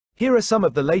Here are some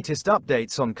of the latest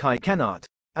updates on Cenat.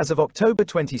 As of October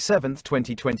 27,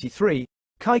 2023,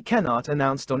 Cenat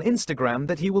announced on Instagram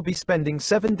that he will be spending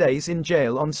 7 days in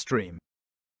jail on stream.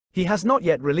 He has not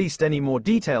yet released any more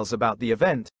details about the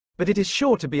event, but it is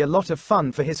sure to be a lot of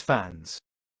fun for his fans.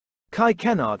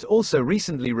 Cenat also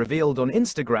recently revealed on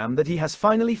Instagram that he has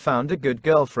finally found a good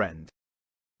girlfriend.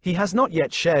 He has not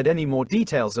yet shared any more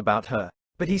details about her,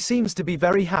 but he seems to be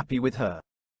very happy with her.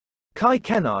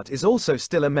 Cenat is also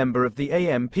still a member of the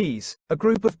AMPs, a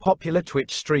group of popular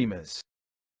Twitch streamers.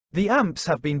 The AMPs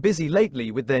have been busy lately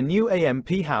with their new AMP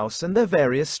house and their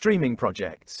various streaming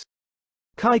projects.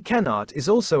 Cenat is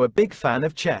also a big fan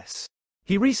of chess.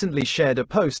 He recently shared a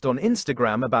post on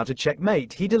Instagram about a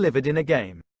checkmate he delivered in a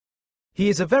game. He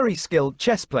is a very skilled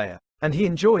chess player, and he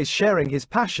enjoys sharing his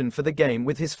passion for the game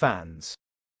with his fans.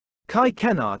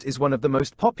 Cenat is one of the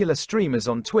most popular streamers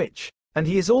on Twitch, and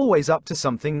he is always up to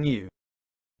something new.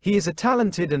 He is a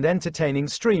talented and entertaining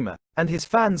streamer, and his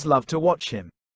fans love to watch him.